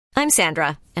I'm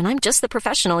Sandra, and I'm just the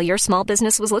professional your small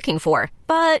business was looking for.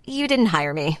 But you didn't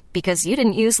hire me because you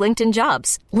didn't use LinkedIn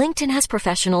Jobs. LinkedIn has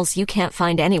professionals you can't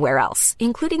find anywhere else,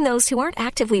 including those who aren't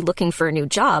actively looking for a new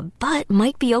job, but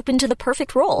might be open to the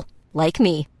perfect role, like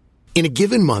me. In a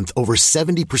given month, over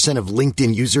 70% of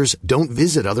LinkedIn users don't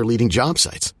visit other leading job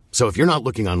sites. So if you're not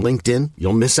looking on LinkedIn,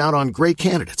 you'll miss out on great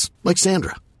candidates, like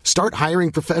Sandra. Start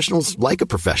hiring professionals like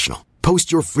a professional.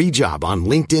 Post your free job on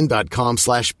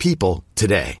linkedin.com/people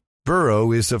today.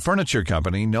 Burrow is a furniture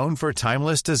company known for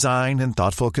timeless design and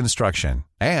thoughtful construction,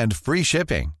 and free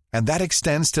shipping, and that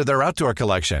extends to their outdoor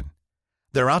collection.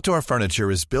 Their outdoor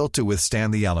furniture is built to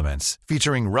withstand the elements,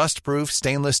 featuring rust-proof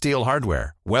stainless steel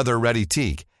hardware, weather-ready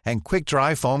teak, and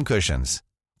quick-dry foam cushions.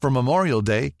 For Memorial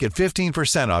Day, get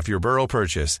 15% off your Burrow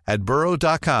purchase at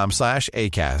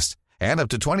burrow.com/acast, and up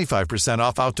to 25%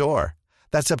 off outdoor.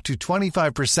 That's up to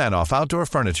 25% off outdoor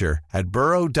furniture at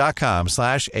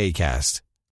burrow.com/acast.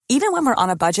 Even when we're on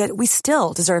a budget, we still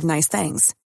deserve nice things.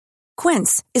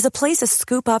 Quince is a place to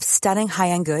scoop up stunning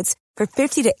high-end goods for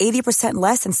 50 to 80%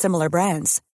 less than similar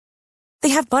brands.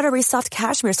 They have buttery soft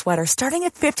cashmere sweaters starting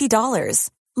at $50,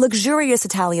 luxurious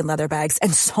Italian leather bags,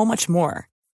 and so much more.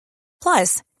 Plus,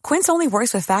 Quince only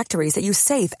works with factories that use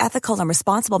safe, ethical, and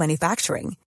responsible manufacturing.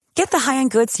 Get the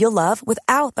high-end goods you'll love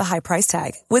without the high price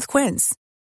tag with Quince.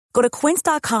 Go to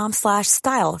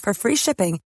quince.com/style for free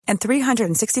shipping and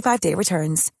 365-day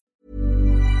returns.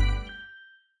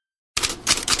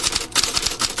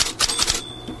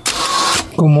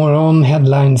 God morgon,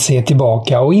 Headlines är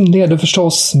tillbaka och inleder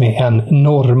förstås med en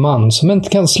norrman som inte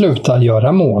kan sluta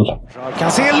göra mål.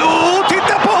 Cancelo,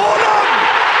 titta på honom!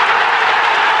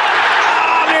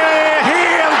 Han är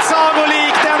helt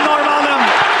sagolik, den norrmannen.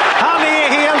 Han är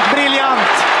helt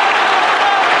briljant.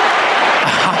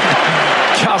 Han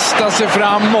kastar sig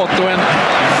framåt och en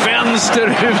vänster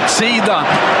utsida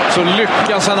så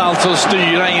lyckas han alltså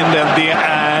styra in den. Det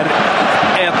är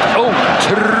ett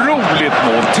otroligt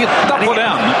mål. Titta på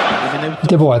den!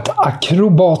 Det var ett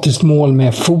akrobatiskt mål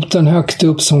med foten högt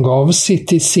upp som gav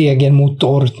City seger mot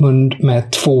Dortmund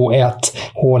med 2-1,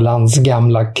 Haalands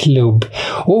gamla klubb.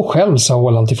 Och själv sa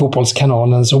Haaland till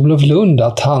Fotbollskanalens Olof Lund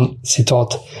att han,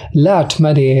 citat, lärt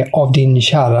mig det av din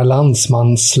kära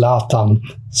landsman Zlatan,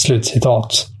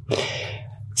 slutcitat.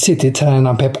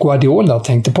 City-tränaren Pep Guardiola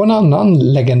tänkte på en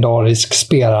annan legendarisk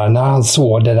spelare när han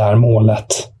såg det där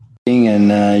målet.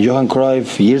 And Johan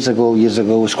Cruyff years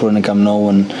ago scored in the Camp Nou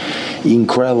an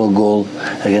incredible goal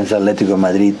against Atletico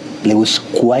Madrid. It was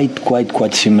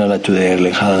quite similar to the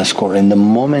Erling Haaland score. And the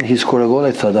moment he scored a goal,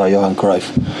 I thought, Johan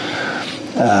Cruyff.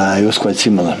 It was quite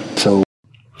similar. So.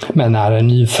 Men när en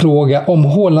ny fråga om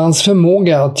Haalands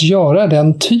förmåga att göra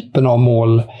den typen av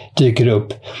mål dyker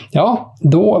upp, ja,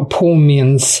 då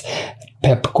påminns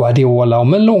Pep Guardiola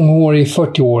om en långhårig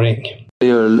 40-åring.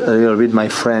 You're with my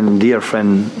dear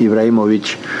friend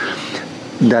Ibrahimovic,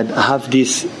 that have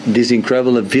this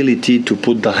incredible ability to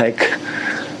put the heck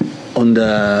on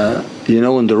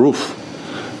the roof.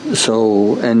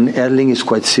 So, and Erling is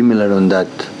quite similar on that.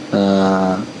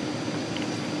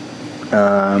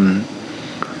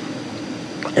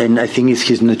 And I think it's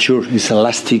his nature. He's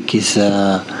elastic. He's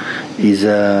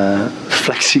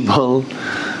flexible,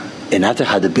 and after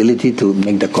had the ability to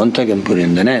make the contact and put it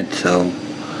in the net. So.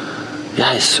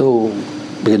 Yeah, it's so,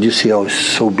 because you see how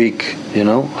it's so big, you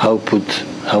know, how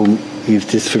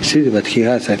if this flexibility, but he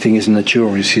has, I think it's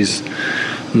nature, it's his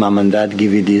mom and dad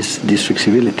give you this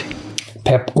flexibility.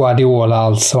 Pep Guardiola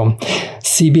alltså.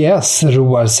 CBS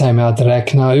roar sig med att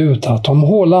räkna ut att om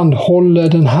Haaland håller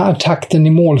den här takten i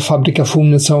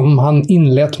målfabrikationen som han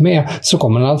inlett med så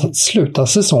kommer han att sluta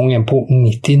säsongen på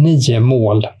 99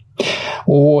 mål.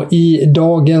 Och i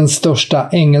dagens största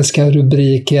engelska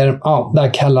rubriker,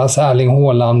 där kallas Erling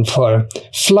Haaland för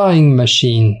Flying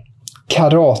Machine,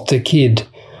 Karate Kid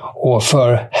och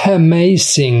för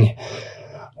Amazing.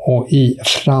 Och i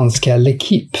franska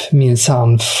L'Equipe minns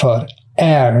han för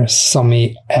Air som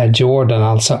i Air Jordan,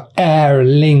 alltså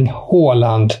Erling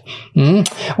Haaland.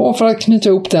 Och för att knyta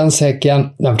ihop den säcken,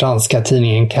 den franska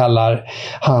tidningen kallar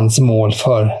hans mål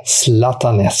för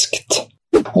zlataneskt.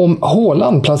 Om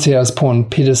Haaland placeras på en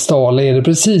piedestal är det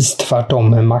precis tvärtom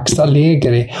med Max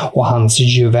Allegri och hans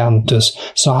Juventus.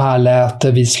 Så här lät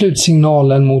det vid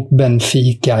slutsignalen mot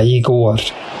Benfica igår.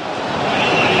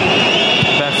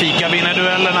 Benfica vinner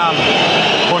duellerna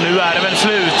och nu är det väl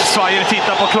slut. Svajer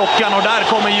tittar på klockan och där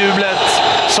kommer jublet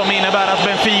som innebär att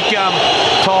Benfica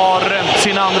tar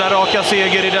sin andra raka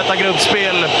seger i detta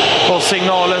gruppspel. Och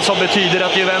signalen som betyder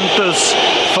att Juventus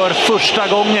för första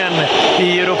gången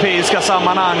i europeiska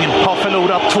sammanhang har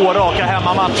förlorat 2 raka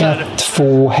hemmamatcher.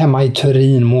 2 hemma i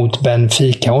Turin mot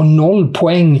Benfica och 0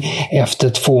 poäng efter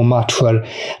 2 matcher.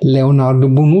 Leonardo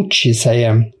Bonucci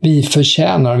säger: vi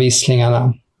förtjänar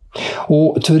visslingarna.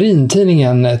 Och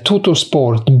Turin-tidningen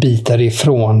Tuttosport biter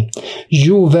ifrån.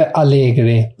 Juve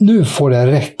Allegri, nu får det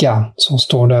räcka, så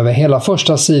står det över hela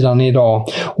första sidan idag.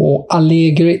 Och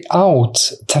Allegri out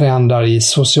trendar i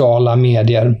sociala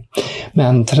medier.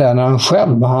 Men tränaren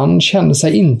själv, han kände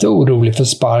sig inte orolig för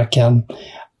sparken.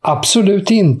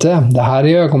 Absolut inte, det här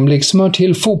är ögonblick som hör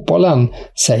till fotbollen,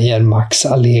 säger Max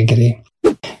Allegri.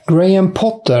 Graham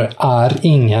Potter är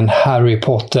ingen Harry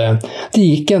Potter. Det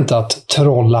gick inte att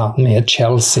trolla med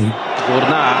Chelsea.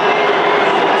 Gourna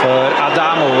för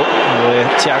Adamo.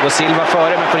 Thiago Silva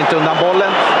före men får inte undan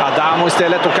bollen. Adamo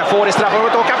istället. Okafor i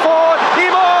straffområdet. Okafor i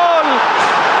mål!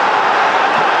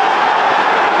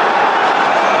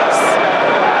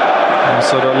 Och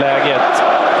så då läget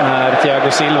när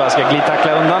Thiago Silva ska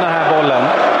glidtackla undan den här bollen.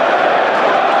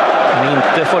 Men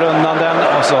inte får undan den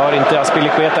och så har inte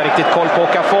Azpilicueta riktigt koll på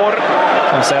Okafor.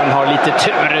 Som sen har lite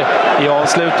tur i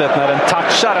avslutet när den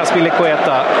touchar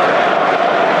Azpilicueta.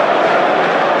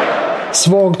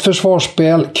 Svagt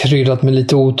försvarsspel, kryddat med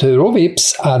lite otur och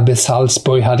vips, RB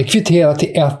Salzburg hade kvitterat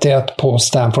till 1-1 på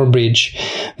Stamford Bridge,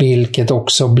 vilket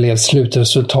också blev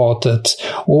slutresultatet.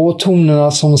 Och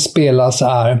tonerna som spelas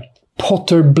är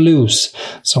Potter Blues,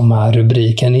 som är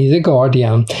rubriken i The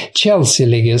Guardian. Chelsea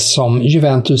ligger som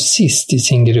Juventus sist i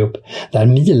sin grupp, där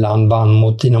Milan vann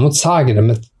mot Dinamo Zagreb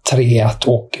med 3-1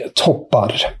 och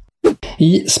toppar.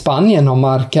 I Spanien har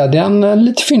Marca den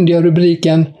lite fyndiga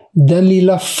rubriken Den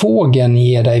lilla fågeln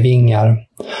ger dig vingar.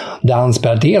 Det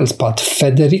anspelar dels på att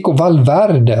Federico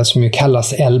Valverde, som ju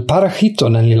kallas El Parajito,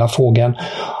 den lilla fågeln,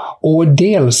 och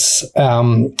dels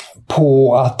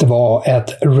på att det var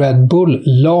ett Red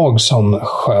Bull-lag som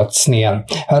sköts ner.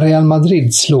 Real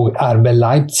Madrid slog RB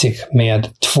Leipzig med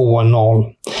 2-0.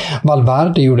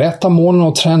 Valverde gjorde ett av målen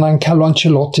och tränaren Carlo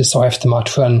Ancelotti sa efter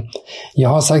matchen: jag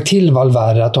har sagt till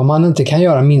Valverde att om han inte kan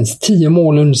göra minst 10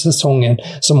 mål under säsongen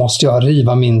så måste jag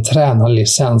riva min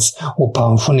tränarlicens och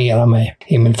pensionera mig.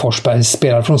 Emil Forsberg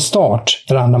spelar från start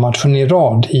för andra matchen i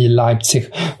rad i Leipzig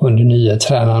under nya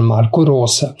tränaren Marco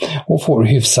Rose och får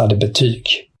hyfsade betyg.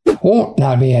 Och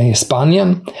när vi är i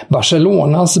Spanien,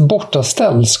 Barcelonas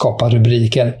bortaställ skapar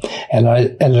rubriker,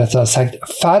 eller rättare sagt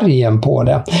färgen på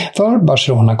det. För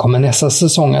Barcelona kommer nästa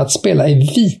säsong att spela i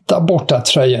vita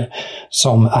bortatröjor,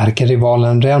 som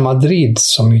ärkerivalen Real Madrid,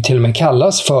 som ju till och med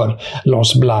kallas för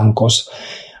Los Blancos.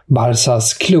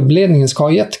 Barças klubbledning ska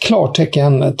ha gett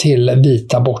klartecken till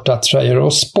vita bortatröjor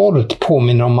och Sport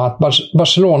påminner om att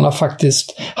Barcelona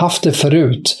faktiskt haft det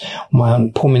förut.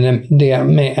 Man påminner det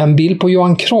med en bild på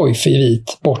Johan Cruyff i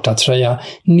vit bortatröja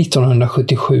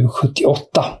 1977-78.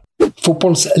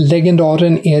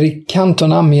 Fotbollslegendaren Erik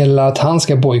Cantona meddelar att han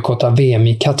ska bojkotta VM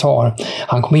i Qatar.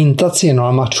 Han kommer inte att se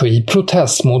några matcher i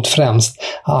protest mot främst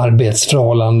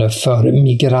arbetsförhållande för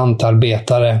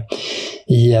migrantarbetare.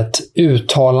 I ett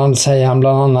uttalande säger han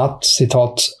bland annat,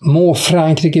 citat: må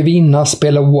Frankrike vinna,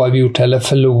 spela oavgjort eller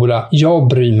förlora, jag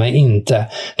bryr mig inte.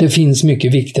 Det finns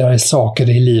mycket viktigare saker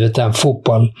i livet än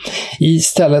fotboll.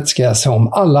 Istället ska jag se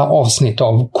om alla avsnitt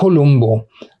av Columbo.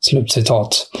 Slutcitat.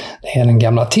 Det är den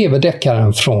gamla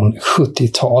tv-deckaren från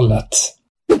 70-talet.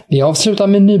 Vi avslutar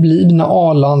med nyblivna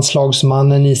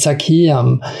A-landslagsmannen Isak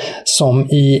Hiem som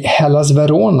i Hellas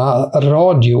Verona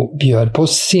radio bjöd på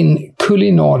sin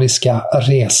kulinariska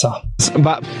resa.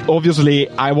 But obviously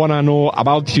I want to know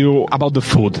about you, about the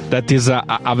food. That is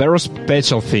a very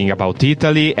special thing about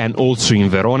Italy and also in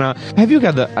Verona. Have you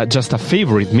got just a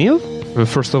favorite meal,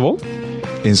 first of all?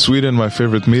 In Sweden, my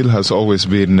favorite meal has always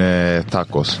been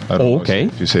tacos. I don't know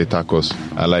if you say tacos.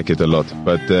 I like it a lot.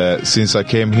 But since I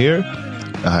came here,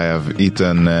 I have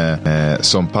eaten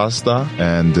some pasta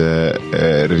and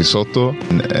risotto.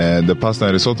 The pasta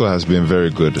and risotto has been very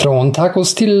good. Från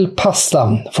tacos till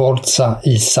pasta, Forza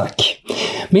Isak.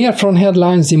 Mer från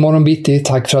Headlines i morgon bitti.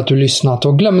 Tack för att du lyssnat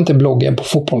och glöm inte bloggen på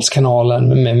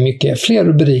Fotbollskanalen med mycket fler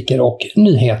rubriker och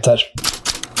nyheter.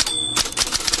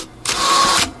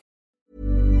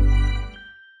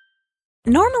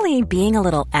 Normally, being a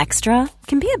little extra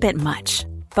can be a bit much,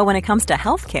 but when it comes to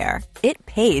healthcare, it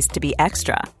pays to be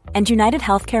extra. And United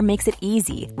Healthcare makes it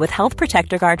easy with Health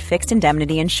Protector Guard fixed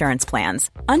indemnity insurance plans.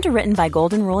 Underwritten by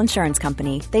Golden Rule Insurance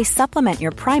Company, they supplement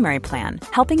your primary plan,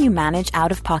 helping you manage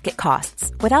out-of-pocket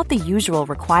costs without the usual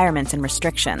requirements and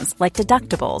restrictions like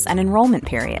deductibles and enrollment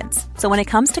periods. So when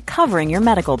it comes to covering your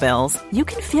medical bills, you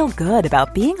can feel good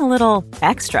about being a little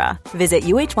extra. Visit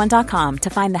UH1.com to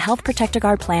find the Health Protector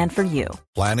Guard plan for you.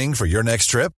 Planning for your next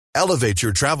trip? Elevate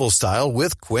your travel style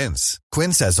with Quince.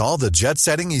 Quince has all the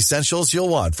jet-setting essentials you'll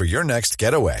want for your next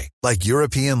getaway, like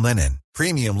European linen,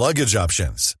 premium luggage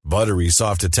options, buttery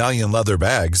soft Italian leather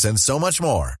bags, and so much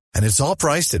more. And it's all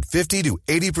priced at 50 to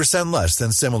 80% less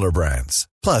than similar brands.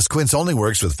 Plus, Quince only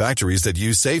works with factories that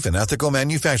use safe and ethical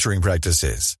manufacturing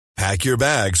practices. Pack your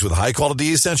bags with high-quality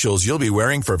essentials you'll be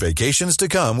wearing for vacations to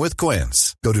come with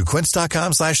Quince. Go to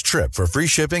quince.com/trip for free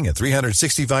shipping and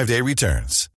 365-day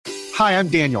returns. Hi, I'm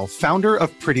Daniel, founder of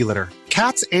Pretty Litter.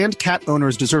 Cats and cat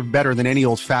owners deserve better than any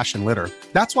old-fashioned litter.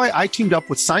 That's why I teamed up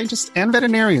with scientists and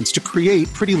veterinarians to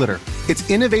create Pretty Litter. Its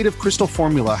innovative crystal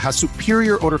formula has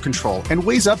superior odor control and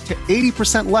weighs up to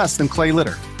 80% less than clay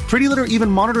litter. Pretty Litter even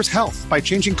monitors health by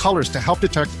changing colors to help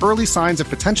detect early signs of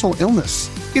potential illness.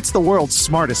 It's the world's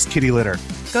smartest kitty litter.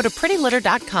 Go to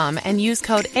prettylitter.com and use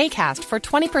code ACAST for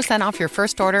 20% off your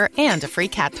first order and a free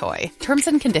cat toy. Terms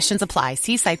and conditions apply.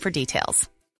 See site for details.